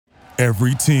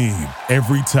Every team,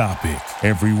 every topic,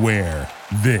 everywhere.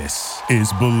 This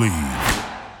is Believe.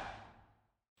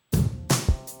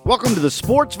 Welcome to the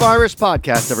Sports Virus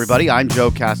Podcast, everybody. I'm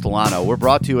Joe Castellano. We're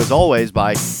brought to you, as always,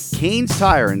 by Kane's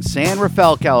Tire in San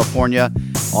Rafael, California,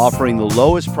 offering the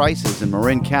lowest prices in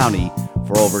Marin County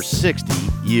for over 60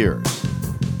 years.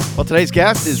 Well, today's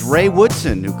guest is Ray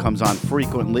Woodson, who comes on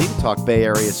frequently to talk Bay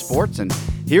Area sports, and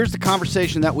here's the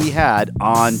conversation that we had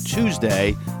on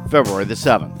Tuesday, February the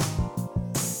 7th.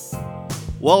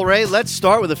 Well, Ray, let's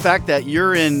start with the fact that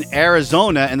you're in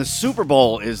Arizona and the Super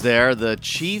Bowl is there, the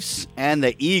Chiefs and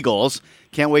the Eagles.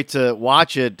 Can't wait to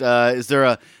watch it. Is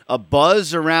there a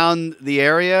buzz around the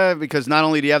area? Because not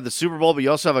only do you have the Super Bowl, but you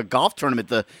also have a golf tournament.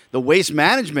 The Waste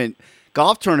Management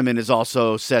golf tournament is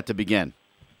also set to begin.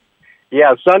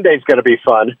 Yeah, Sunday's going to be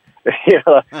fun.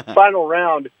 Final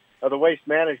round of the Waste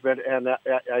Management, and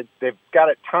they've got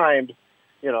it timed,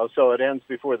 so it ends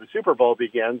before the Super Bowl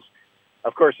begins.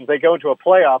 Of course, if they go into a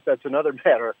playoff, that's another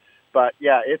matter. But,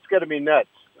 yeah, it's going to be nuts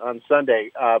on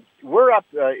Sunday. We're up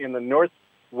in the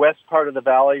northwest part of the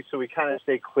valley, so we kind of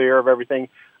stay clear of everything.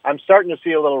 I'm starting to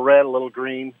see a little red, a little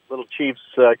green, little Chiefs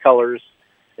colors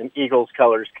and Eagles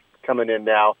colors coming in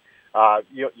now.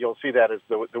 You'll see that as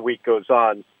the week goes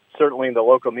on. Certainly in the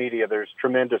local media, there's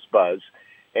tremendous buzz.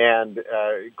 And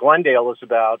Glendale is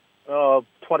about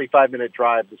 25-minute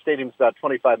drive. The stadium's about a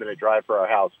 25-minute drive for our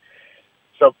house.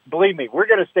 So believe me, we're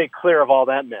going to stay clear of all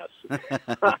that mess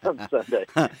on Sunday.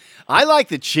 I like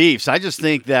the Chiefs. I just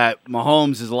think that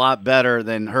Mahomes is a lot better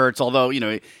than Hurts, although,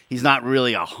 he's not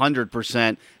really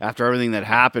 100% after everything that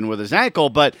happened with his ankle.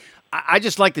 But I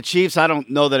just like the Chiefs. I don't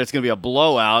know that it's going to be a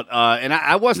blowout. And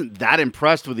I wasn't that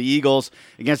impressed with the Eagles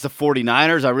against the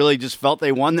 49ers. I really just felt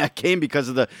they won that game because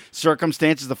of the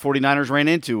circumstances the 49ers ran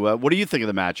into. What do you think of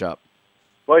the matchup?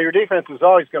 Well, your defense is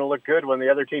always going to look good when the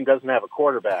other team doesn't have a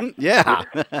quarterback. Yeah.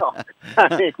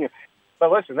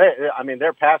 But listen,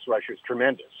 their pass rush is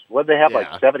tremendous. What did they have,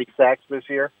 like 70 sacks this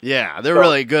year? Yeah, they're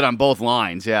really good on both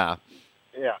lines, yeah.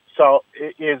 Yeah, so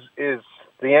is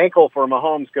the ankle for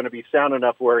Mahomes going to be sound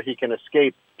enough where he can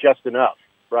escape just enough,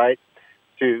 right,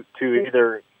 to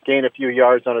either gain a few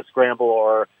yards on a scramble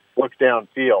or look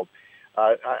downfield?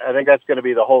 I think that's going to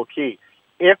be the whole key.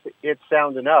 If it's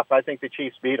sound enough, I think the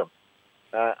Chiefs beat them.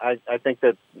 I think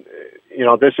that,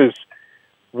 this is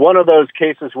one of those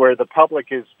cases where the public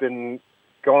has been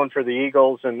going for the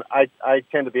Eagles, and I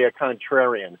tend to be a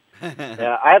contrarian.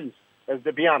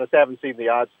 To be honest, I haven't seen the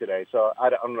odds today, so I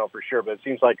don't know for sure, but it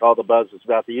seems like all the buzz is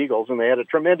about the Eagles, and they had a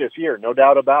tremendous year, no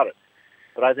doubt about it.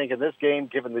 But I think in this game,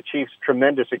 given the Chiefs'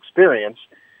 tremendous experience,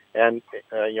 and,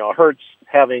 Hurts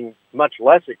having much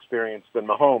less experience than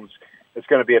Mahomes, it's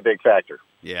going to be a big factor.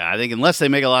 Yeah, I think unless they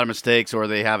make a lot of mistakes or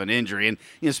they have an injury. And,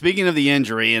 speaking of the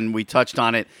injury, and we touched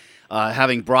on it,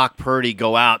 having Brock Purdy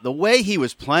go out, the way he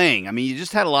was playing, you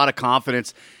just had a lot of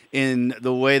confidence in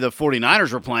the way the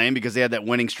 49ers were playing because they had that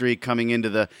winning streak coming into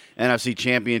the NFC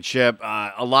Championship.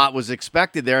 A lot was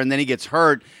expected there, and then he gets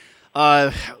hurt.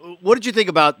 What did you think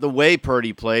about the way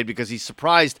Purdy played? Because he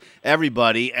surprised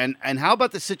everybody. And how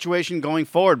about the situation going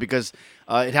forward? Because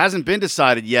it hasn't been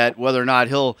decided yet whether or not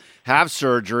he'll have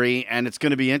surgery, and it's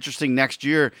going to be interesting next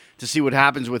year to see what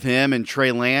happens with him and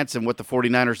Trey Lance and what the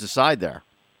 49ers decide there.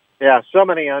 Yeah, so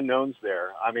many unknowns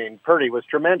there. Purdy was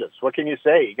tremendous. What can you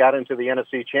say? He got into the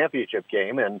NFC Championship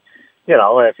game, and,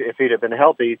 if he'd have been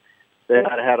healthy, they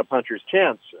would have had a puncher's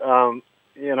chance.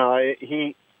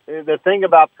 The thing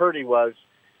about Purdy was,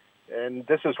 and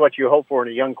this is what you hope for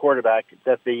in a young quarterback,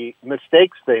 that the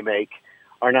mistakes they make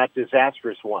are not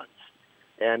disastrous ones.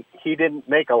 And he didn't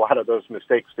make a lot of those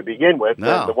mistakes to begin with.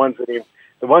 No. And the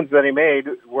ones that he made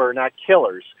were not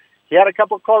killers. He had a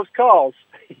couple of close calls,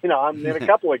 in a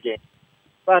couple of games.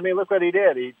 But, look what he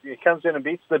did. He comes in and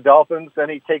beats the Dolphins, then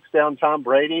he takes down Tom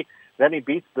Brady, then he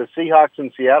beats the Seahawks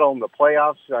in Seattle in the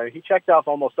playoffs. He checked off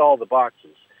almost all the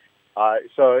boxes.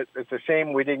 So it's a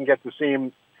shame we didn't get to see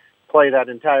him play that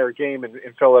entire game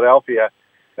in Philadelphia.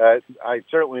 I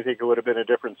certainly think it would have been a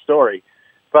different story.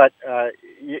 But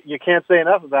you can't say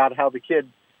enough about how the kid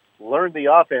learned the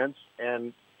offense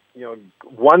and,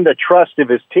 won the trust of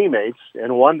his teammates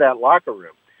and won that locker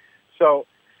room. So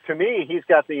to me, he's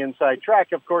got the inside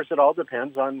track. Of course, it all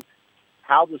depends on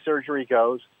how the surgery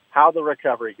goes, how the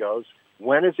recovery goes.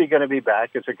 When is he going to be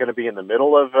back? Is it going to be in the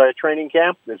middle of training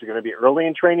camp? Is it going to be early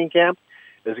in training camp?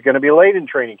 Is it going to be late in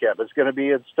training camp? Is it going to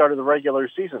be at the start of the regular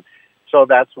season? So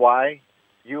that's why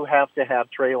you have to have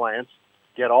Trey Lance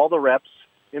get all the reps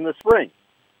in the spring.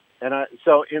 And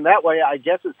so in that way, I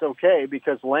guess it's okay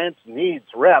because Lance needs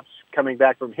reps coming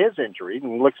back from his injury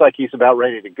and looks like he's about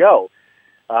ready to go.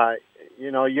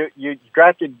 You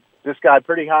drafted this guy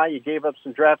pretty high. You gave up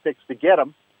some draft picks to get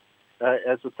him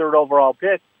as a third overall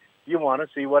pick. You want to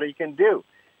see what he can do.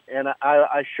 And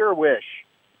I sure wish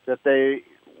that they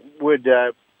would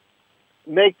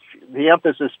make the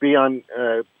emphasis be on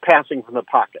passing from the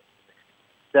pocket,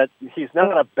 that he's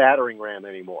not a battering ram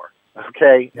anymore,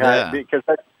 okay? Because,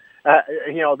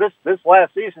 this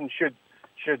last season should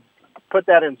put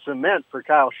that in cement for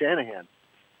Kyle Shanahan.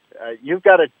 You've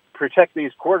got to protect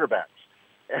these quarterbacks.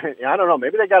 I don't know,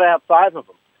 maybe they got to have 5 of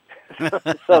them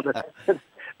so that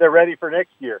they're ready for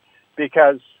next year,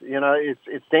 because,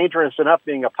 it's dangerous enough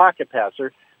being a pocket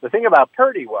passer. The thing about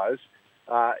Purdy was,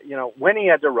 when he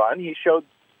had to run, he showed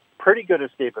pretty good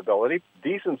escapability,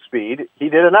 decent speed. He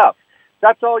did enough.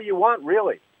 That's all you want,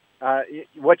 really.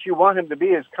 What you want him to be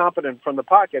is competent from the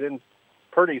pocket, and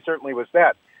Purdy certainly was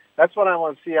that. That's what I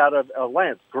want to see out of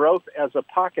Lance, growth as a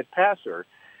pocket passer.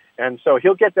 And so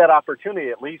he'll get that opportunity,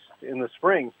 at least in the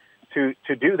spring, to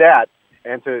do that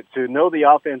and to know the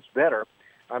offense better.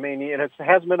 I mean, and it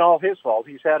hasn't been all his fault.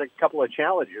 He's had a couple of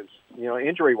challenges,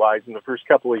 injury-wise in the first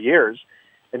couple of years,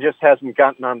 and just hasn't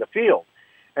gotten on the field.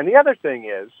 And the other thing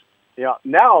is,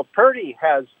 now Purdy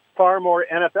has far more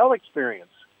NFL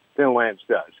experience than Lance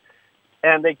does.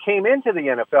 And they came into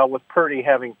the NFL with Purdy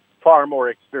having far more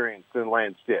experience than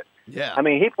Lance did. Yeah. I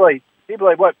mean, he played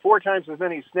 4 times as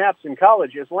many snaps in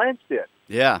college as Lance did.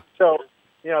 Yeah. So,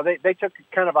 they took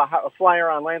kind of a flyer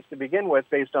on Lance to begin with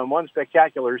based on one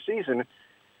spectacular season,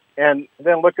 and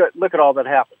then look at all that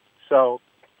happened. So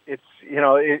it's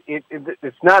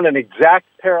it's not an exact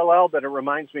parallel, but it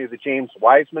reminds me of the James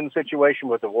Wiseman situation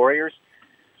with the Warriors.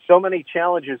 So many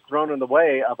challenges thrown in the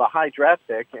way of a high draft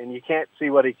pick, and you can't see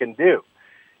what he can do.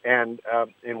 And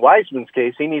in Wiseman's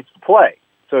case, he needs to play,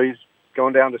 so he's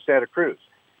going down to Santa Cruz.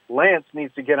 Lance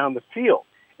needs to get on the field,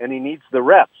 and he needs the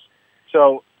reps.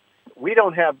 So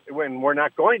we're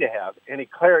not going to have any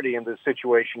clarity in this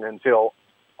situation until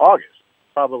August,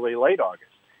 probably late August.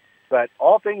 But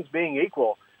all things being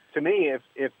equal, to me,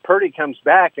 if Purdy comes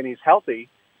back and he's healthy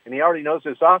and he already knows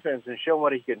his offense and show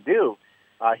what he can do,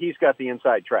 he's got the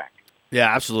inside track.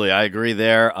 Yeah, absolutely. I agree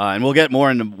there. And we'll get more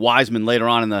into Wiseman later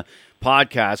on in the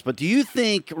podcast. But do you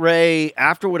think, Ray,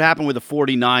 after what happened with the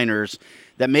 49ers,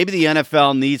 that maybe the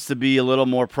NFL needs to be a little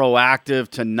more proactive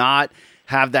to not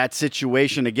have that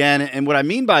situation again? And what I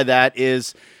mean by that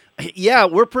is, yeah,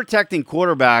 we're protecting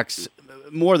quarterbacks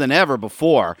more than ever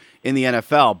before in the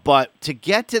NFL. But to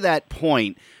get to that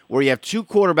point where you have 2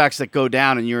 quarterbacks that go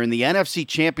down and you're in the NFC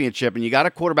Championship and you got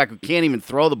a quarterback who can't even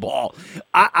throw the ball,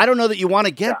 I don't know that you want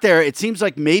to get there. It seems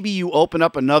like maybe you open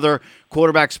up another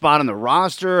quarterback spot on the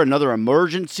roster, another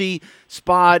emergency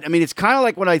spot. I mean, it's kind of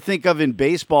like what I think of in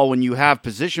baseball when you have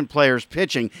position players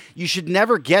pitching. You should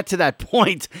never get to that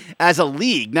point as a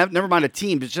league, never mind a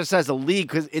team, but just as a league,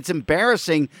 because it's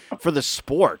embarrassing for the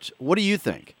sport. What do you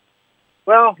think?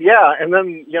 Well, yeah, and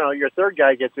then, your third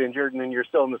guy gets injured, and then you're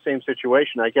still in the same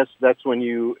situation. I guess that's when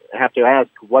you have to ask,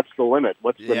 what's the limit?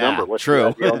 What's the number? What's the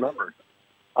ideal number?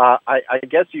 I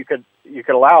guess you could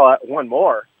allow one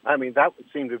more. I mean, that would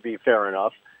seem to be fair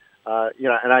enough.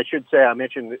 And I should say, I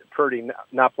mentioned Purdy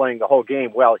not playing the whole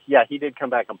game. Well, yeah, he did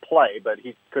come back and play, but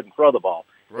he couldn't throw the ball.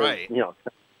 Right.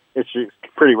 It's just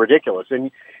pretty ridiculous. And,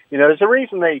 there's a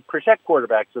reason they protect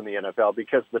quarterbacks in the NFL,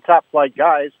 because the top flight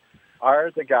guys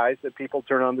are the guys that people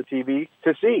turn on the TV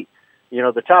to see.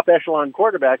 The top echelon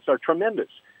quarterbacks are tremendous,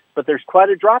 but there's quite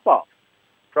a drop-off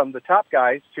from the top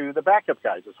guys to the backup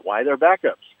guys. It's why they're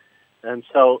backups. And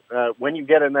so when you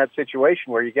get in that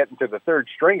situation where you get into the third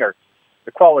stringer,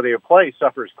 the quality of play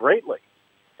suffers greatly.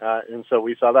 And so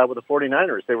we saw that with the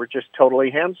 49ers. They were just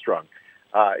totally hamstrung.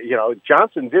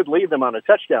 Johnson did lead them on a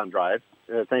touchdown drive,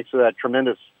 thanks to that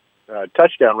tremendous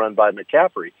touchdown run by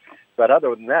McCaffrey. But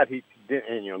other than that,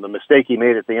 the mistake he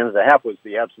made at the end of the half was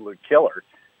the absolute killer,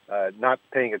 not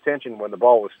paying attention when the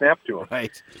ball was snapped to him.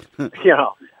 Right. And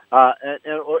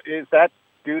is that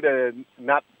due to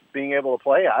not being able to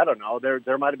play? I don't know.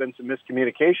 There might have been some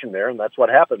miscommunication there, and that's what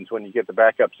happens when you get the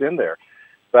backups in there.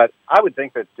 But I would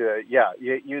think that,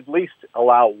 you at least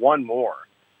allow one more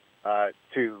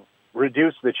to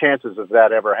reduce the chances of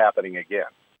that ever happening again.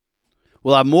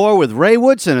 We'll have more with Ray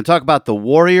Woodson and talk about the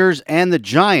Warriors and the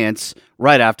Giants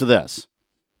right after this.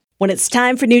 When it's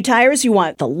time for new tires, you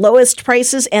want the lowest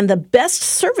prices and the best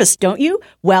service, don't you?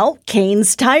 Well,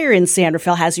 Kane's Tire in San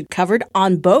Rafael has you covered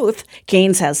on both.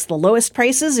 Kane's has the lowest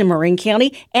prices in Marin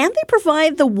County, and they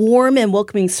provide the warm and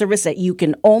welcoming service that you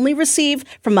can only receive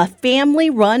from a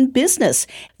family-run business.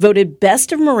 Voted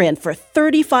best of Marin for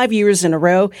 35 years in a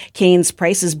row, Kane's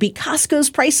prices beat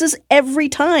Costco's prices every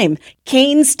time.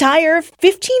 Kane's Tire,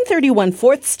 1531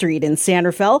 4th Street in San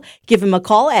Rafael. Give him a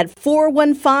call at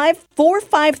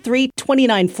 415-453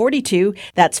 415-453-2942.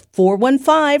 That's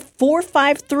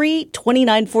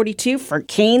 415-453-2942 for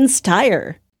Kane's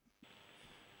Tire.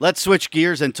 Let's switch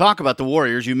gears and talk about the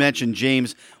Warriors. You mentioned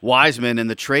James Wiseman, and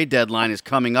the trade deadline is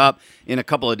coming up in a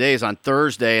couple of days on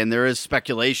Thursday, and there is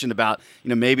speculation about,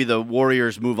 maybe the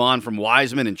Warriors move on from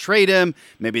Wiseman and trade him.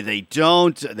 Maybe they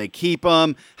don't. They keep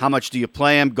him. How much do you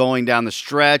play him going down the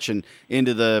stretch and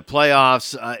into the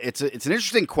playoffs? It's an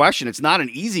interesting question. It's not an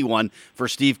easy one for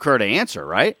Steve Kerr to answer,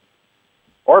 right?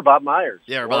 Or Bob Myers.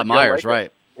 Yeah, or Bob Myers,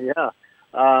 right. Yeah.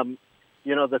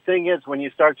 The thing is, when you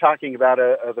start talking about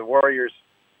the Warriors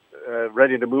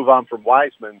ready to move on from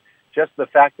Wiseman, just the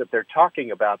fact that they're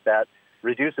talking about that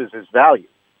reduces his value.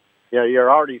 You're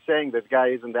already saying that the guy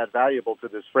isn't that valuable to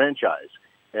this franchise,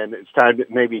 and it's time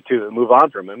maybe to move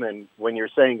on from him. And when you're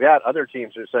saying that, other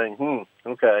teams are saying,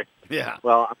 okay, yeah,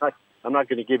 well, I'm not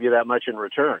going to give you that much in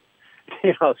return.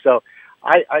 So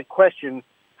I question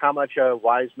how much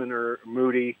Wiseman or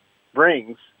Moody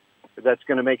brings that's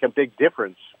going to make a big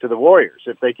difference to the Warriors.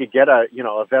 If they could get a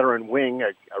veteran wing,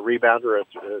 a rebounder, a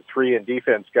 3 and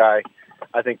defense guy,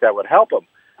 I think that would help them.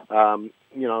 And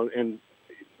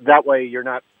that way you're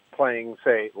not playing,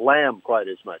 say, Lamb quite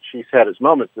as much. He's had his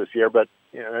moments this year, but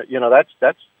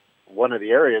that's one of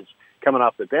the areas coming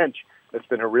off the bench that's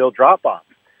been a real drop off.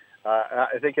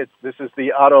 I think this is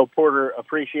the Otto Porter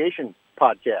appreciation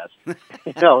podcast.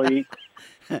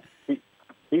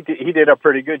 He did a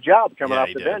pretty good job coming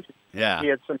off the bench. Yeah, he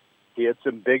had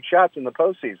some big shots in the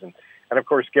postseason, and of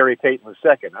course Gary Payton II.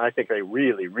 I think they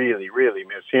really, really, really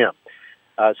miss him.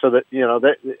 So that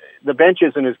the bench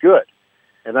isn't as good,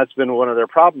 and that's been one of their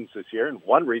problems this year, and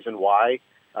one reason why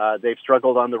they've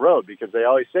struggled on the road, because they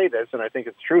always say this, and I think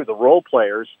it's true. The role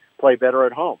players play better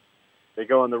at home. They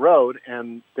go on the road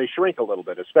and they shrink a little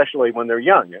bit, especially when they're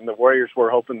young. And the Warriors were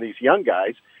hoping these young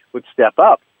guys would step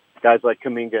up. Guys like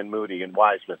Kuminga and Moody and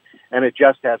Wiseman, and it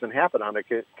just hasn't happened on a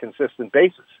consistent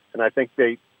basis. And I think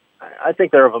they're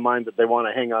of a mind that they want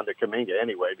to hang on to Kuminga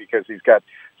anyway because he's got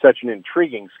such an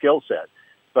intriguing skill set.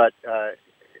 But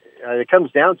it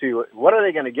comes down to what are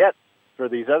they going to get for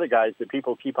these other guys that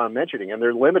people keep on mentioning, and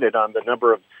they're limited on the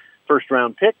number of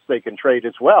first-round picks they can trade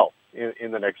as well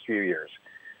in the next few years.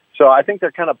 So I think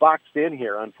they're kind of boxed in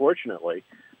here, unfortunately.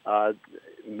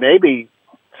 Maybe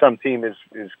some team is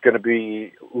going to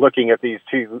be looking at these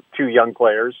two young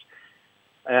players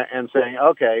and saying,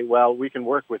 okay, well, we can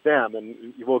work with them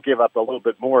and we'll give up a little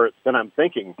bit more than I'm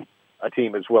thinking a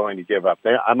team is willing to give up.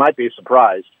 I might be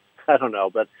surprised. I don't know,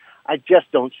 but I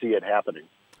just don't see it happening.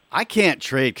 I can't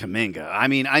trade Kuminga. I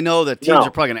mean, I know that teams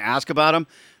are probably going to ask about him.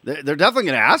 They're definitely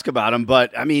going to ask about him,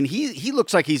 but I mean, he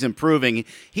looks like he's improving.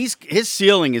 His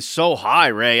ceiling is so high,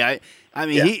 Ray.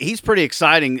 He's pretty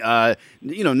exciting. Not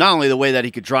only the way that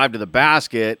he could drive to the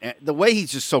basket, the way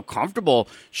he's just so comfortable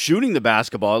shooting the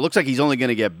basketball. It looks like he's only going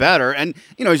to get better, and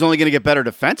he's only going to get better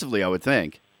defensively, I would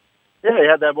think. Yeah, he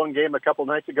had that one game a couple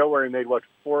nights ago where he made 4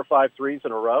 or 5 threes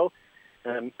in a row,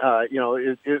 and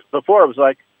before it was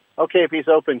like, okay, if he's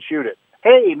open, shoot it.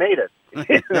 Hey, he made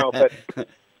it. But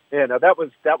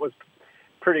that was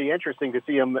pretty interesting to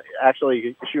see him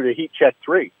actually shoot a heat check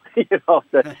 3. So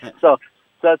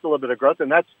that's a little bit of growth,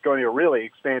 and that's going to really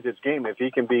expand his game if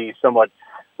he can be somewhat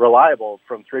reliable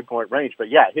from 3-point range. But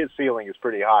yeah, his ceiling is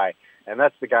pretty high, and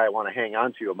that's the guy I want to hang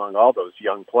on to among all those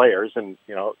young players. And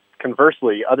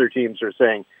conversely, other teams are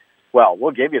saying, well,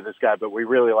 we'll give you this guy, but we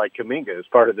really like Kuminga as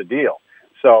part of the deal.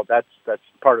 So that's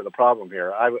part of the problem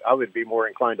here. I would be more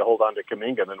inclined to hold on to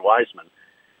Kuminga than Wiseman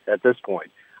at this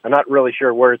point. I'm not really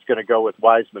sure where it's going to go with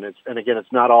Wiseman.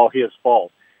 It's not all his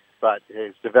fault, but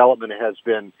his development has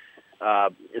been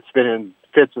it's been in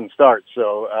fits and starts.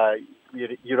 So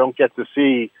you don't get to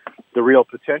see the real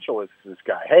potential of this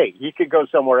guy. Hey, he could go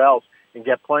somewhere else and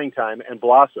get playing time and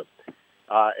blossom,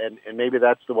 and maybe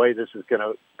that's the way this is going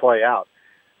to play out.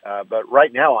 But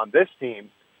right now on this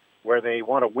team, where they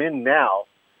want to win now,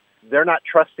 they're not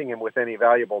trusting him with any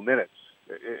valuable minutes.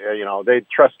 They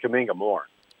trust Kuminga more.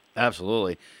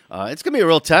 Absolutely. It's going to be a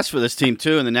real test for this team,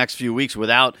 too, in the next few weeks.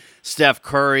 Without Steph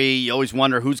Curry, you always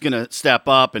wonder who's going to step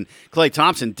up, and Klay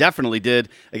Thompson definitely did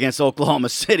against Oklahoma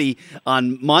City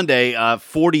on Monday.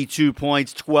 42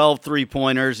 points, 12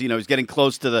 three-pointers. He's getting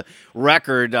close to the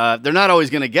record. They're not always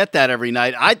going to get that every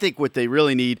night. I think what they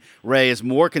really need, Ray, is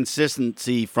more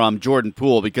consistency from Jordan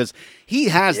Poole, because he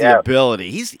has the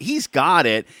ability. He's got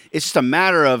it. It's just a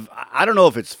matter of, I don't know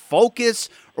if it's focus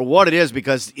or what it is,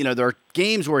 because there are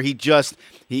games where he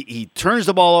turns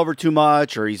the ball over too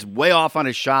much, or he's way off on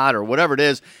his shot, or whatever it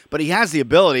is. But he has the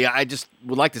ability. I just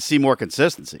would like to see more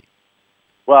consistency.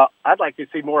 Well, I'd like to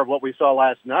see more of what we saw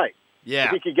last night. Yeah,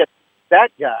 if he could get that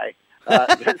guy.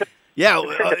 Yeah,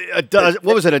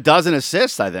 what was it, a dozen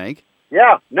assists, I think?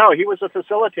 Yeah, no, he was a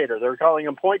facilitator. They were calling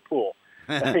him Point Pool.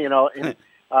 And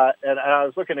I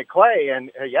was looking at Clay,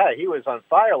 and he was on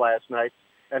fire last night,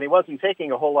 and he wasn't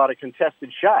taking a whole lot of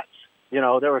contested shots. There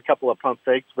were a couple of pump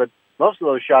fakes, but most of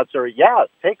those shots are,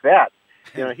 take that.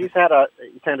 He's had a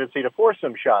tendency to force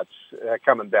some shots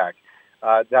coming back.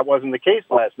 That wasn't the case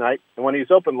last night. And when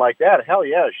he's open like that, hell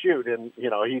yeah, shoot. And,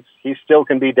 he still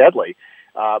can be deadly.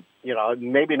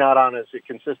 Maybe not on as a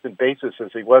consistent basis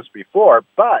as he was before,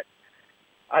 but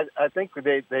I think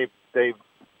they've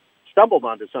stumbled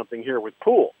onto something here with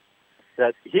Poole,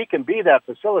 that he can be that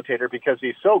facilitator because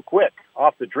he's so quick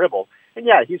off the dribble. And,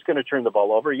 he's going to turn the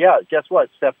ball over. Yeah, guess what?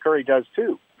 Steph Curry does,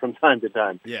 too, from time to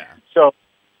time. Yeah. So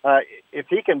if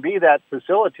he can be that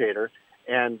facilitator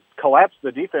and collapse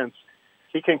the defense,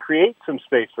 he can create some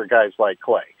space for guys like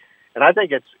Clay. And I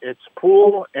think it's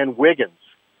Poole and Wiggins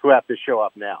who have to show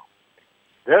up now.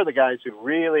 They're the guys who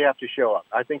really have to show up.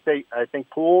 I think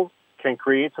Poole can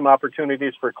create some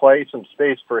opportunities for Clay, some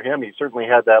space for him. He certainly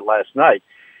had that last night.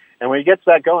 And when he gets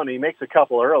that going, he makes a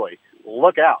couple early.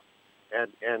 Look out.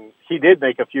 And he did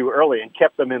make a few early and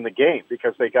kept them in the game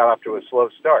because they got off to a slow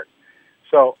start.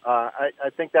 So I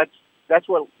think that's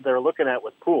what they're looking at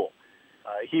with Poole.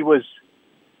 He was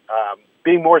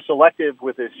being more selective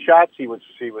with his shots. He was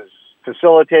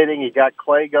facilitating. He got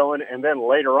Clay going, and then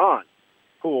later on,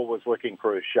 Poole was looking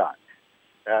for his shot.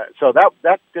 So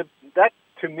that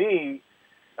to me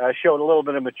showed a little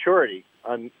bit of maturity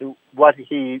on what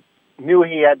he knew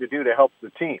he had to do to help the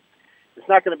team. It's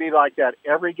not going to be like that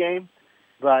every game,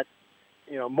 but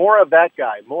more of that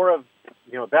guy, more of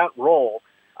that role.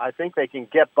 I think they can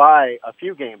get by a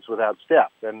few games without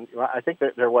Steph, and I think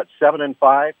that they're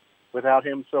 7-5 without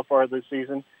him so far this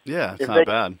season. Yeah, it's not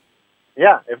bad.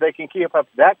 Yeah, if they can keep up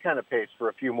that kind of pace for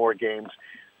a few more games,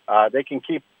 they can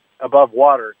keep above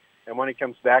water. And when he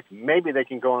comes back, maybe they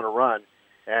can go on a run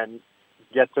and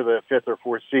get to the 5th or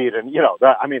 4th seed. And,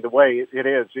 the way it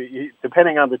is,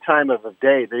 depending on the time of the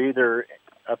day, they're either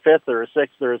a 5th or a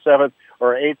 6th or a 7th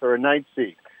or an 8th or a 9th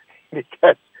seed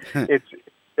because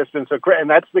it's been so great. And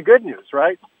that's the good news,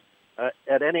 right?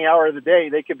 At any hour of the day,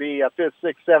 they could be a 5th,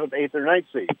 6th, 7th, 8th, or 9th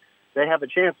seed. They have a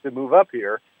chance to move up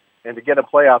here and to get a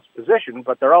playoff position,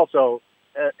 but they're also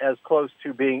as close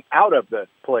to being out of the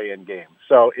play-in game.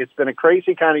 So it's been a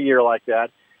crazy kind of year like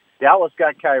that. Dallas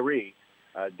got Kyrie.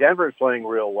 Denver's playing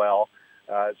real well.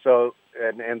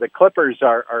 And the Clippers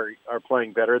are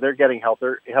playing better. They're getting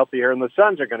healthier, and the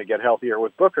Suns are going to get healthier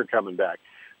with Booker coming back.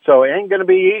 So it ain't going to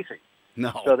be easy.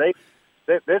 No. So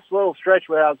this little stretch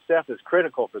without Steph is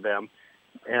critical for them,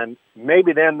 and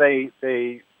maybe then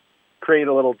they create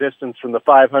a little distance from the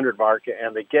 500 mark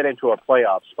and they get into a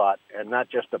playoff spot and not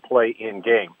just a play-in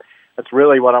game. That's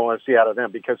really what I want to see out of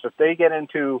them, because if they get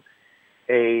into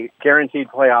a guaranteed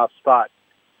playoff spot,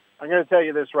 I'm going to tell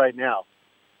you this right now,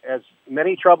 as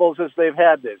many troubles as they've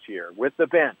had this year with the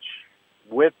bench,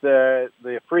 with the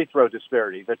free throw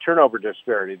disparity, the turnover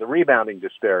disparity, the rebounding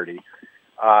disparity,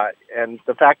 and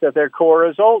the fact that their core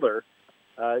is older,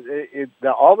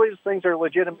 all these things are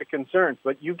legitimate concerns,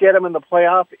 but you get them in the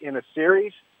playoff in a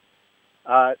series,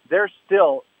 they're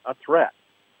still a threat,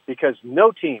 because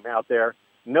no team out there,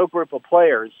 no group of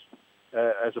players,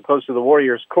 as opposed to the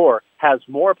Warriors core, has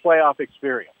more playoff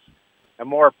experience and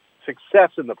more success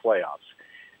in the playoffs.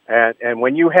 And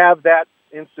when you have that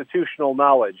institutional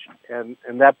knowledge and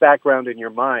that background in your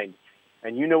mind,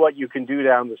 and you know what you can do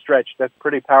down the stretch, that's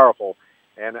pretty powerful.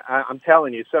 And I'm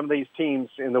telling you, some of these teams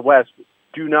in the West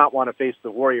do not want to face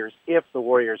the Warriors if the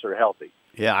Warriors are healthy.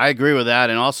 Yeah, I agree with that,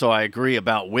 and also I agree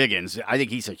about Wiggins. I think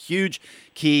he's a huge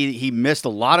key. He missed a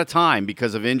lot of time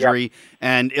because of injury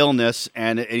and illness,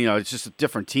 and it's just a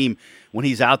different team when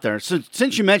he's out there. So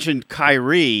since you mentioned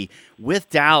Kyrie with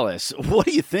Dallas, what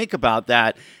do you think about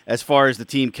that as far as the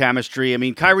team chemistry? I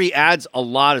mean, Kyrie adds a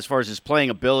lot as far as his playing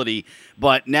ability,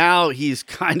 but now he's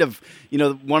kind of,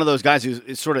 one of those guys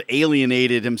who's sort of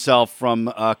alienated himself from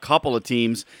a couple of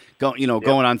teams, going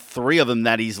on 3 of them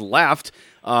that he's left.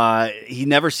 He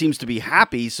never seems to be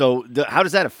happy. So how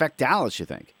does that affect Dallas, you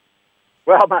think?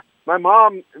 Well, my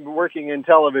mom, working in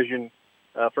television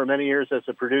for many years as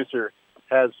a producer,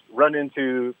 has run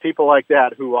into people like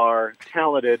that who are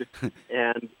talented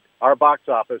and are box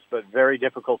office, but very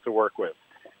difficult to work with.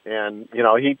 And,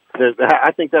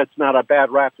 I think that's not a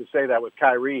bad rap to say that with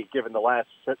Kyrie, given the last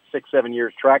 6-7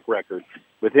 years track record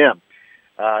with him.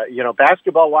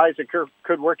 Basketball-wise, it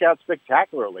could work out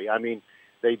spectacularly. I mean,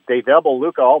 they double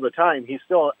Luka all the time. He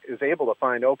still is able to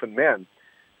find open men.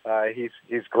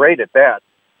 He's great at that,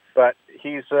 but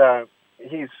he's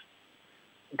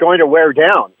going to wear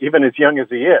down, even as young as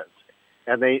he is.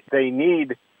 And they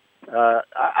need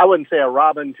I wouldn't say a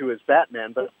Robin to his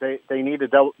Batman, but they need a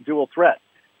dual threat.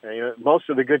 Most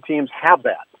of the good teams have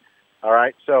that. All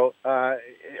right, so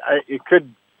it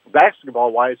could,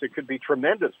 basketball-wise, it could be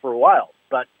tremendous for a while.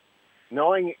 But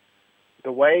knowing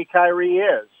the way Kyrie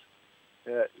is,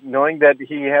 knowing that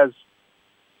he has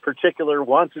particular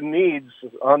wants and needs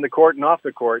on the court and off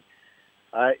the court,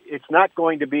 it's not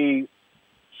going to be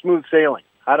smooth sailing,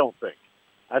 I don't think.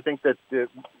 I think that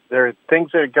there are things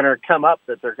that are going to come up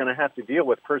that they're going to have to deal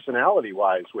with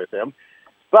personality-wise with him.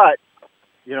 But,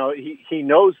 he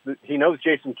knows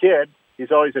Jason Kidd.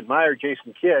 He's always admired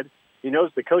Jason Kidd. He knows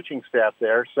the coaching staff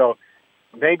there. So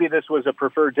maybe this was a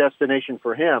preferred destination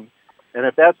for him. And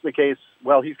if that's the case,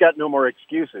 well, he's got no more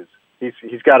excuses.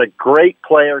 He's got a great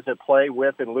player to play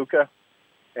with in Luka,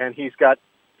 and he's got,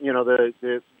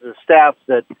 the staff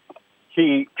that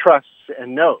he trusts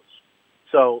and knows.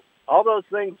 So all those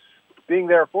things being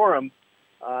there for him,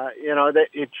 that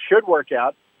it should work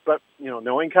out. But,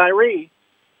 knowing Kyrie,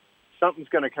 something's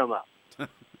going to come up.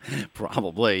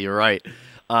 Probably, you're right.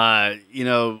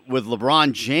 With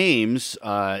LeBron James,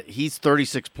 he's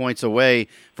 36 points away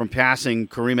from passing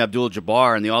Kareem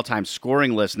Abdul-Jabbar in the all-time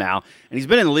scoring list now, and he's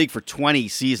been in the league for 20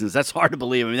 seasons. That's hard to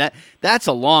believe. I mean, that's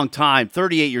a long time,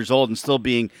 38 years old and still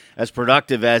being as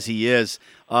productive as he is.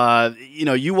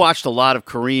 You watched a lot of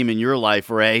Kareem in your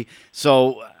life, Ray,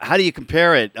 so how do you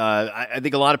compare it? I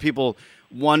think a lot of people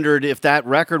wondered if that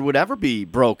record would ever be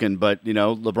broken, but,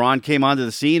 LeBron came onto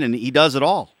the scene and he does it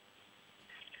all.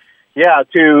 Yeah,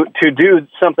 to do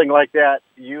something like that,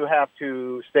 you have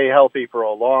to stay healthy for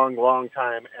a long, long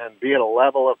time and be at a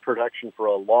level of production for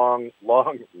a long,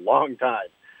 long, long time.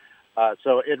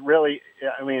 So it really,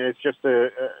 it's just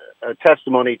a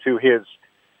testimony to his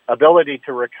ability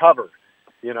to recover.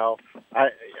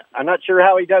 I'm not sure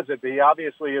how he does it, but he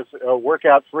obviously is a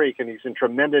workout freak and he's in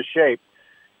tremendous shape.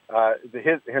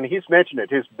 And he's mentioned it,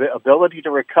 his ability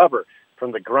to recover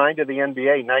from the grind of the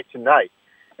NBA night to night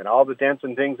and all the dents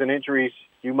and dings and injuries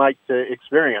you might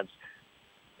experience.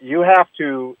 You have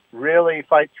to really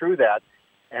fight through that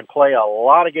and play a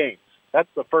lot of games. That's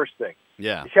the first thing.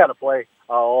 Yeah. You got to play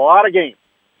a lot of games,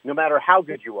 no matter how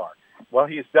good you are. Well,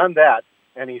 he's done that,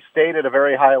 and he stayed at a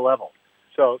very high level.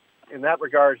 So in that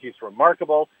regard, he's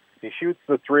remarkable. He shoots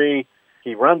the three.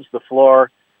 He runs the floor.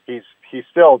 He's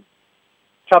still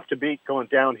tough to beat going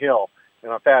downhill in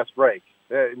a fast break.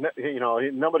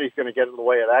 Nobody's going to get in the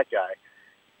way of that guy.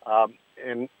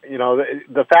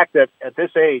 The fact that at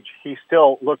this age he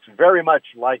still looks very much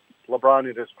like LeBron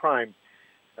in his prime,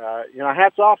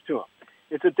 hats off to him.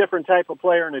 It's a different type of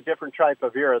player and a different type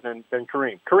of era than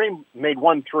Kareem. Kareem made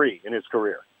 1 3 in his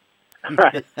career.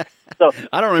 Right. So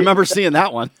I don't remember seeing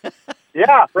that one.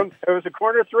 Yeah, it was a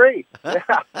corner 3.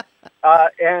 Yeah.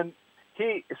 And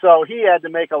he had to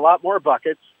make a lot more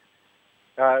buckets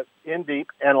in deep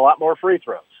and a lot more free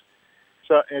throws.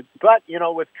 So, but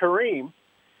with Kareem,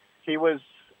 he was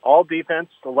all defense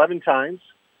 11 times.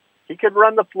 He could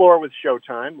run the floor with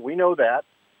Showtime. We know that.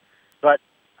 But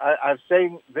I'm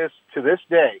saying this to this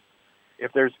day,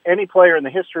 if there's any player in the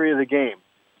history of the game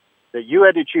that you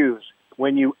had to choose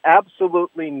when you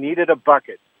absolutely needed a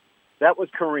bucket, that was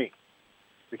Kareem.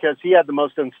 Because he had the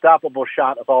most unstoppable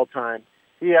shot of all time.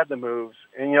 He had the moves.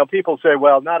 And, people say,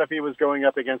 well, not if he was going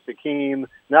up against Hakeem,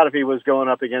 not if he was going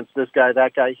up against this guy,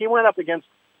 that guy. He went up against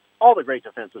all the great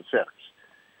defensive centers.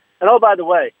 And, oh, by the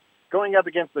way, going up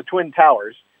against the Twin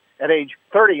Towers at age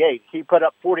 38, he put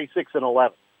up 46 and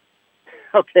 11.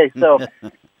 Okay, so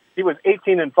he was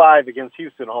 18-5 against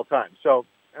Houston all time. So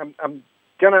I'm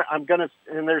gonna,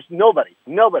 and there's nobody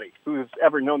who's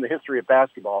ever known the history of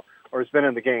basketball or has been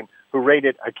in the game who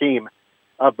rated Hakeem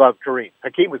above Kareem.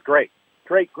 Hakeem was great,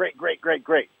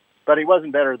 but he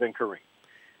wasn't better than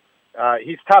Kareem.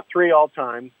 He's top 3 all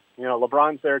time.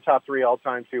 LeBron's there, top 3 all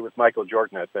time too, with Michael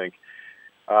Jordan, I think.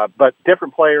 But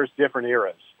different players, different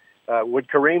eras. Would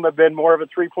Kareem have been more of a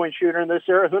three-point shooter in this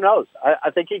era? Who knows?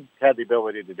 I think he had the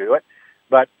ability to do it.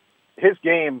 But his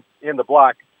game in the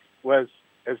block was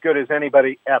as good as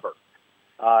anybody ever.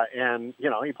 And,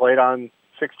 he played on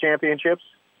 6 championships,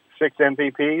 6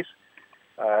 MVPs.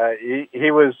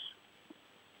 He was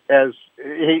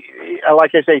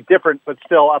like I say, different, but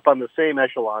still up on the same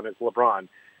echelon as LeBron.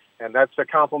 And that's a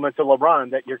compliment to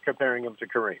LeBron that you're comparing him to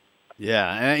Kareem.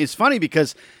 Yeah, and it's funny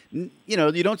because, you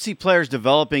don't see players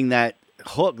developing that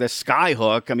hook, the sky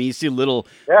hook. I mean, you see little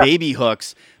baby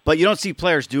hooks, but you don't see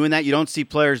players doing that. You don't see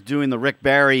players doing the Rick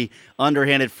Barry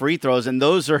underhanded free throws, and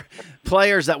those are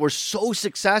players that were so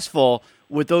successful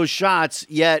with those shots,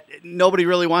 yet nobody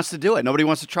really wants to do it. Nobody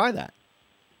wants to try that.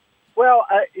 Well,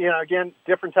 again,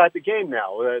 different type of game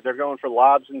now. They're going for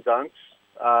lobs and dunks.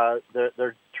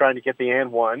 They're trying to get the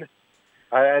and one.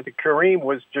 I think Kareem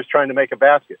was just trying to make a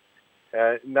basket,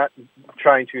 not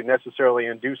trying to necessarily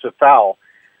induce a foul.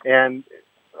 And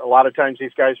a lot of times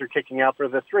these guys are kicking out for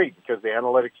the three because the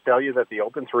analytics tell you that the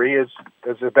open three is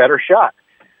a better shot.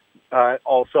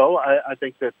 Also, I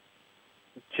think that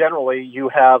generally you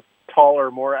have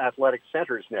taller, more athletic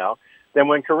centers now than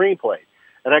when Kareem played.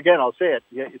 And again, I'll say it,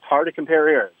 it's hard to compare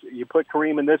eras. You put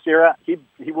Kareem in this era, he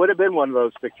would have been one of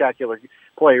those spectacular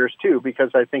players too, because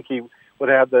I think he would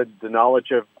have the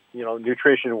knowledge of,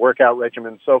 nutrition, workout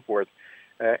regimen, and so forth.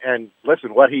 And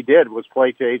listen, what he did was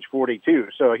play to age 42,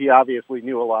 so he obviously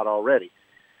knew a lot already.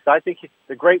 So I think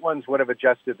the great ones would have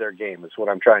adjusted their game, is what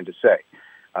I'm trying to say.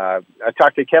 I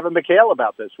talked to Kevin McHale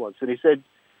about this once, and he said,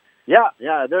 yeah,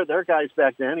 they're guys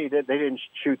back then. They didn't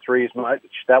shoot threes much.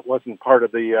 That wasn't part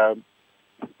of the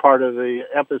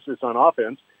emphasis on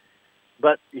offense.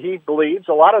 But he believes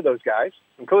a lot of those guys,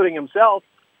 including himself,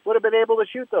 would have been able to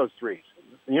shoot those threes.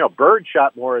 Bird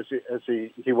shot more as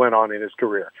he went on in his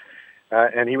career.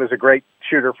 And he was a great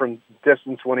shooter from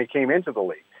distance when he came into the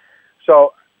league.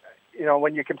 So,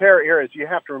 when you compare eras, you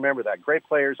have to remember that. Great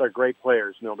players are great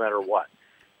players no matter what.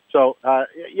 So,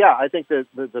 I think the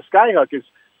skyhook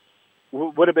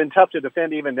would have been tough to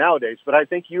defend even nowadays, but I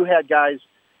think you had guys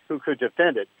who could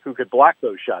defend it, who could block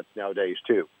those shots nowadays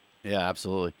too. Yeah,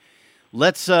 absolutely.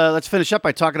 Let's finish up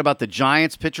by talking about the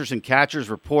Giants pitchers and catchers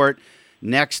report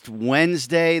next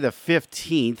Wednesday, the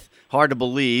 15th. Hard to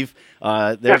believe.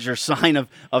 There's your sign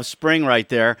of spring right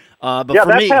there. But for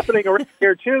that's me, happening around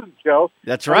here too, Joe.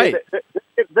 That's right.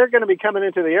 They're going to be coming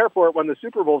into the airport when the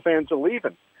Super Bowl fans are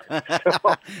leaving.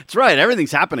 That's right.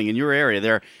 Everything's happening in your area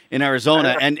there in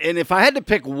Arizona. And if I had to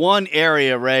pick one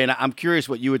area, Ray, and I'm curious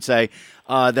what you would say,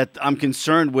 that I'm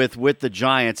concerned with the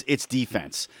Giants, it's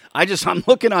defense. I'm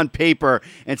looking on paper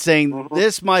and saying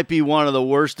this might be one of the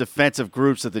worst defensive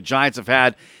groups that the Giants have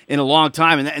had in a long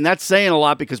time. And that's saying a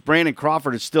lot because Brandon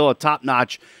Crawford is still a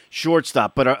top-notch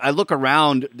shortstop. But I look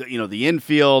around, the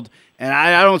infield, and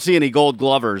I don't see any Gold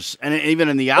Glovers, and even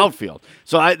in the outfield.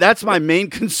 So that's my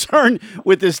main concern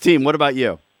with this team. What about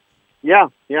you? Yeah.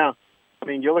 I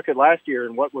mean, you look at last year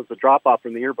and what was the drop-off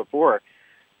from the year before.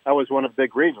 That was one of the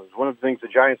big reasons. One of the things the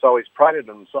Giants always prided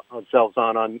themselves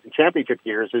on championship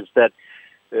years is that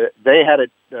they had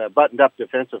it buttoned up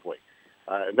defensively.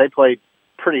 They played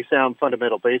pretty sound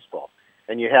fundamental baseball.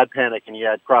 And you had Panic, and you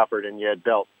had Crawford, and you had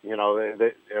Belt, and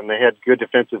they had good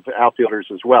defensive outfielders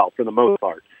as well for the most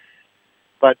part.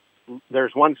 But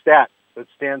there's one stat that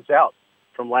stands out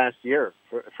from last year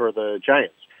for the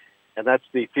Giants, and that's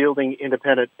the fielding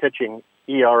independent pitching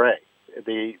ERA.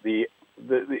 The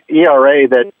ERA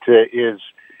that is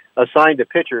assigned to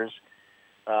pitchers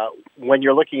when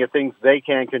you're looking at things they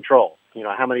can control.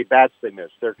 How many bats they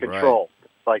miss, their control,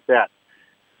 like that.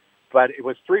 But it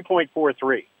was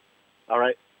 3.43. All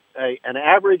right, an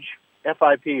average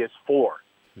FIP is 4,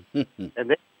 and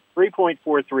then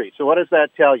 3.43. So what does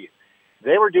that tell you?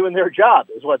 They were doing their job,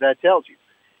 is what that tells you.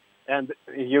 And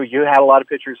you had a lot of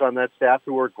pitchers on that staff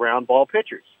who were ground ball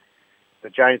pitchers. The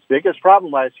Giants' biggest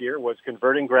problem last year was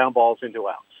converting ground balls into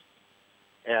outs,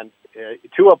 and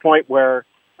to a point where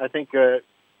I think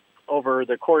over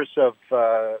the course of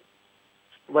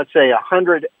let's say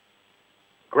 100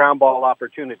 ground ball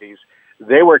opportunities,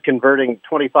 they were converting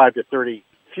 25 to 30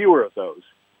 fewer of those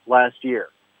last year.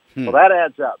 Well, that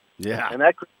adds up. Yeah. And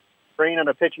that creates strain on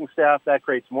a pitching staff. That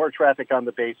creates more traffic on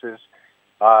the bases.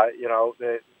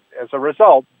 As a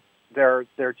result, their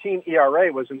team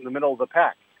ERA was in the middle of the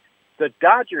pack. The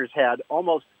Dodgers had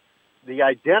almost the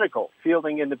identical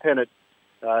fielding independent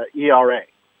ERA.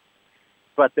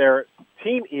 But their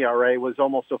team ERA was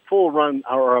almost a full run,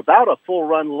 or about a full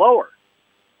run lower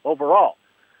overall.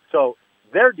 So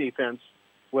their defense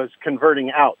was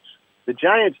converting outs. The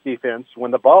Giants' defense,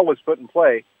 when the ball was put in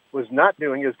play, was not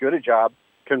doing as good a job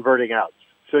converting outs.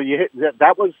 So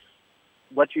that was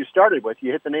what you started with.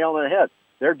 You hit the nail on the head.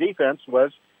 Their defense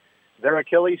was their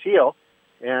Achilles heel,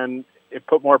 and it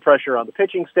put more pressure on the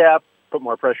pitching staff, put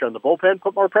more pressure on the bullpen,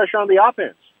 put more pressure on the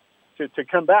offense to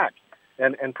come back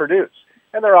and produce.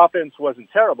 And their offense wasn't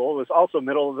terrible. It was also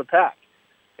middle of the pack.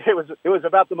 It was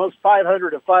about the most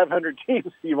 500 of 500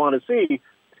 teams you want to see,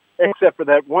 except for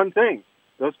that one thing.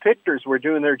 Those pitchers were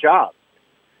doing their job.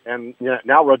 And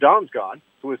now Rodon's gone,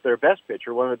 who was their best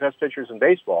pitcher, one of the best pitchers in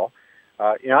baseball.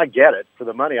 I get it. For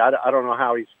the money, I don't know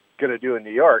how he's going to do in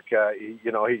New York.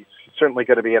 He's certainly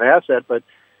going to be an asset, but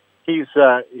he's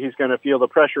going to feel the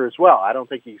pressure as well. I don't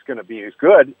think he's going to be as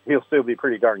good. He'll still be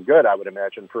pretty darn good, I would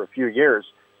imagine, for a few years.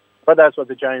 But that's what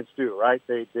the Giants do, right?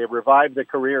 They revive the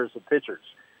careers of pitchers.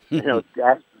 And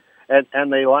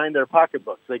and they line their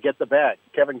pocketbooks. They get the bag.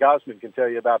 Kevin Gausman can tell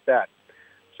you about that.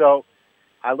 So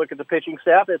I look at the pitching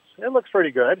staff. It looks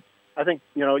pretty good. I think,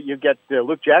 you get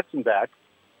Luke Jackson back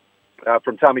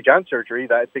from Tommy John surgery.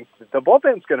 I think the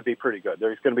bullpen's going to be pretty good.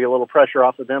 There's going to be a little pressure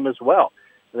off of them as well.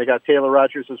 And they got Taylor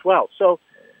Rogers as well. So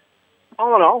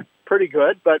all in all, pretty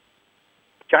good. But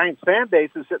Giants fan base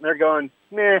is sitting there going,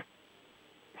 meh.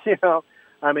 They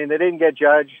didn't get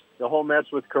Judge. The whole mess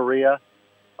with Korea.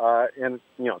 And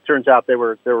it turns out they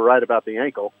were right about the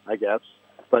ankle, I guess.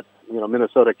 But,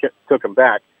 Minnesota took him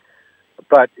back.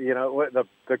 But,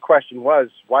 the question was,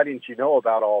 why didn't you know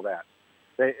about all that?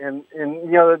 They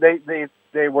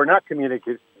were not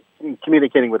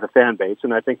communicating with the fan base,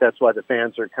 and I think that's why the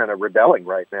fans are kind of rebelling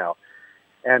right now.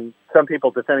 And some people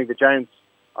defending the Giants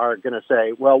are going to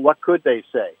say, well, what could they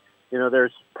say?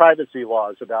 There's privacy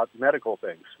laws about medical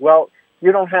things. Well,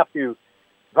 you don't have to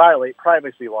violate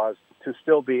privacy laws to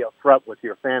still be upfront with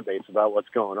your fan base about what's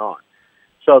going on.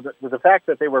 So the fact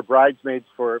that they were bridesmaids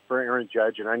for Aaron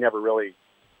Judge, and I never really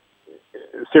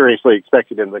seriously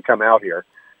expected him to come out here,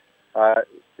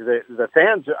 the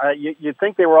fans, you'd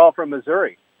think they were all from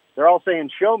Missouri. They're all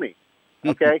saying, show me,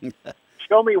 okay?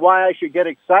 Show me why I should get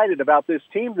excited about this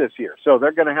team this year. So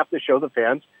they're going to have to show the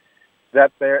fans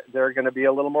that they're going to be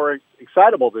a little more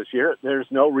excitable this year. There's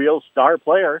no real star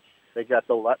player. They got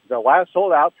the last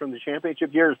holdout from the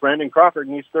championship years, Brandon Crawford,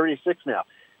 and he's 36 now.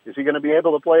 Is he going to be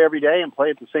able to play every day and play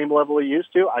at the same level he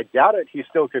used to? I doubt it. He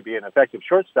still could be an effective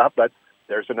shortstop, but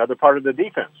there's another part of the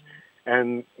defense.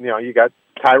 And, you got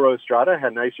Tyro Estrada,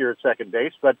 had a nice year at second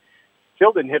base, but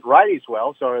still didn't hit righties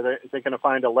well, so are they going to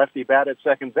find a lefty bat at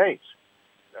second base?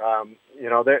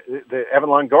 The Evan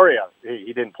Longoria,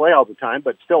 he didn't play all the time,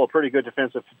 but still a pretty good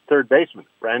defensive third baseman.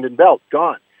 Brandon Belt,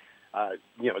 gone.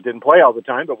 Didn't play all the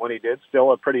time, but when he did,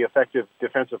 still a pretty effective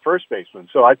defensive first baseman.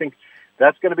 So I think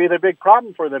that's going to be the big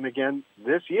problem for them again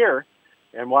this year,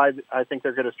 and why I think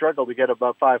they're going to struggle to get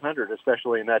above 500,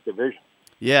 especially in that division.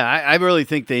 Yeah, I really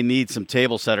think they need some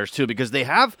table setters, too, because they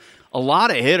have a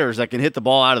lot of hitters that can hit the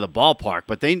ball out of the ballpark,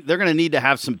 but they're going to need to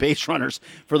have some base runners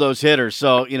for those hitters.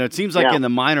 So, it seems like in the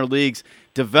minor leagues,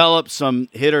 develop some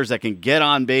hitters that can get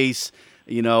on base,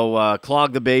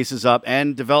 clog the bases up,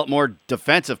 and develop more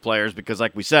defensive players because,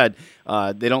 like we said,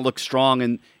 they don't look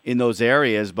strong in those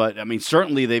areas. But,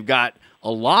 certainly they've got a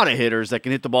lot of hitters that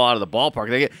can hit the ball out of the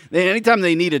ballpark. Anytime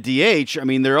they need a DH,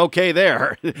 they're okay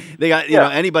there. They got,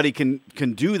 anybody can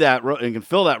do that and can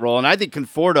fill that role. And I think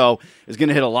Conforto is going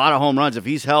to hit a lot of home runs. If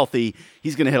he's healthy,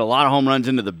 he's going to hit a lot of home runs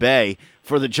into the Bay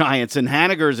for the Giants. And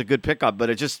Haniger is a good pickup, but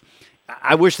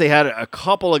I wish they had a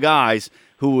couple of guys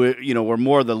who, were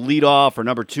more the leadoff or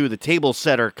number two, the table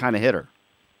setter kind of hitter.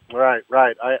 Right.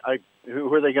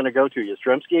 Who are they going to go to?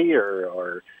 Yastrzemski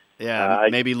or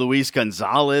maybe Luis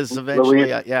Gonzalez eventually.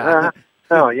 Yeah.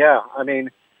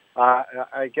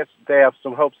 I guess they have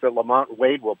some hopes that Lamont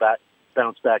Wade will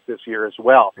bounce back this year as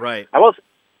well. Right. I will say,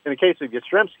 in the case of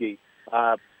Yastrzemski,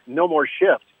 no more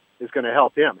shift is going to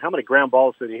help him. How many ground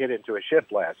balls did he hit into a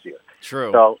shift last year?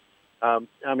 True. So,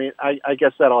 I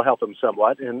guess that'll help him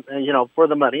somewhat. And, for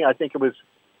the money, I think it was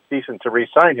decent to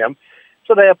re-sign him.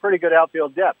 So they have pretty good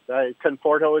outfield depth.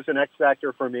 Conforto is an X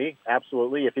factor for me,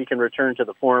 absolutely. If he can return to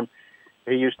the form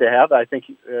he used to have, I think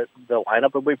the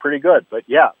lineup will be pretty good. But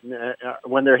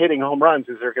when they're hitting home runs,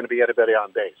 is there going to be anybody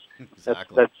on base?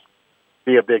 Exactly. That's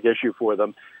be a big issue for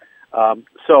them.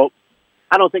 So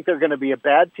I don't think they're going to be a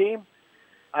bad team.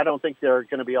 I don't think they're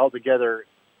going to be altogether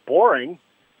boring,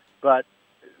 but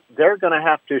they're going to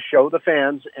have to show the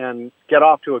fans and get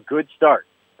off to a good start.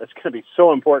 That's going to be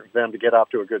so important for them to get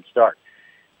off to a good start.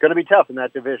 Going to be tough in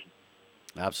that division.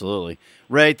 Absolutely.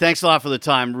 Ray, thanks a lot for the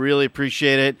time. Really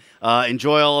appreciate it.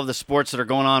 Enjoy all of the sports that are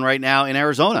going on right now in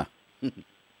Arizona.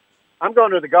 I'm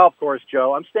going to the golf course,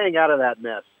 Joe. I'm staying out of that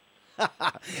mess.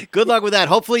 Good luck with that.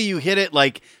 Hopefully you hit it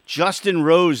like Justin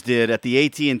Rose did at the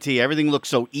AT&T. Everything looked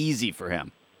so easy for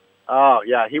him. Oh,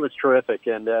 yeah, he was terrific,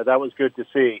 and that was good to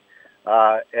see.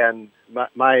 And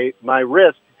my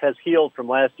wrist has healed from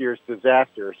last year's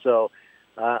disaster, so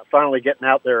finally getting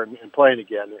out there and playing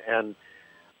again. And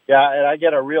I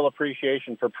get a real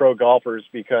appreciation for pro golfers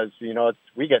because,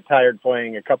 we get tired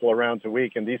playing a couple of rounds a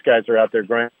week, and these guys are out there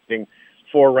grinding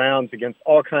 4 rounds against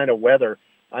all kind of weather.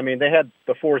 They had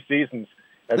the 4 seasons,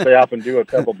 as they often do at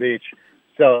Pebble Beach.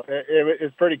 So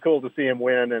it's pretty cool to see him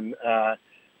win, and I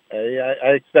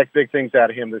expect big things out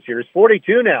of him this year. He's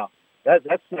 42 now.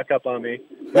 That snuck up on me,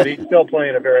 but he's still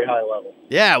playing at a very high level.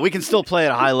 Yeah, we can still play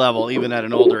at a high level, even at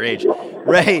an older age.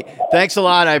 Ray, thanks a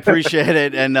lot. I appreciate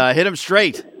it. And hit him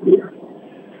straight.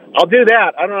 I'll do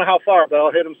that. I don't know how far, but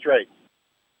I'll hit him straight.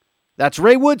 That's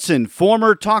Ray Woodson,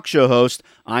 former talk show host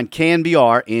on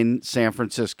KNBR in San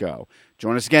Francisco.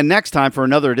 Join us again next time for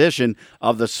another edition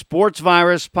of the Sports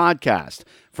Virus Podcast.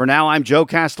 For now, I'm Joe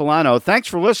Castellano. Thanks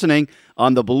for listening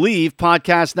on the Believe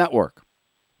Podcast Network.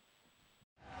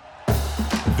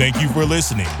 Thank you for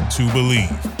listening to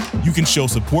Believe. You can show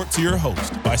support to your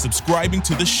host by subscribing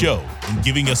to the show and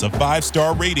giving us a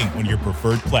 5-star rating on your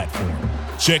preferred platform.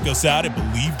 Check us out at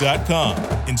Believe.com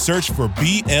and search for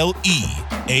BLEAV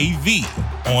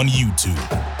on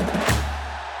YouTube.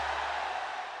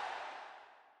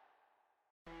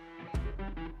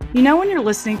 You know when you're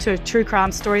listening to a true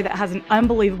crime story that has an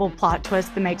unbelievable plot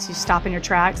twist that makes you stop in your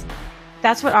tracks?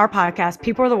 That's what our podcast,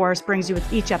 People Are the Worst, brings you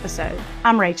with each episode.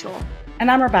 I'm Rachel. And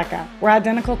I'm Rebecca. We're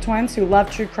identical twins who love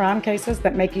true crime cases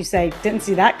that make you say, didn't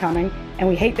see that coming, and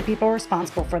we hate the people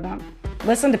responsible for them.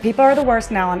 Listen to People Are the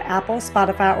Worst now on Apple,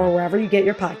 Spotify, or wherever you get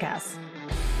your podcasts.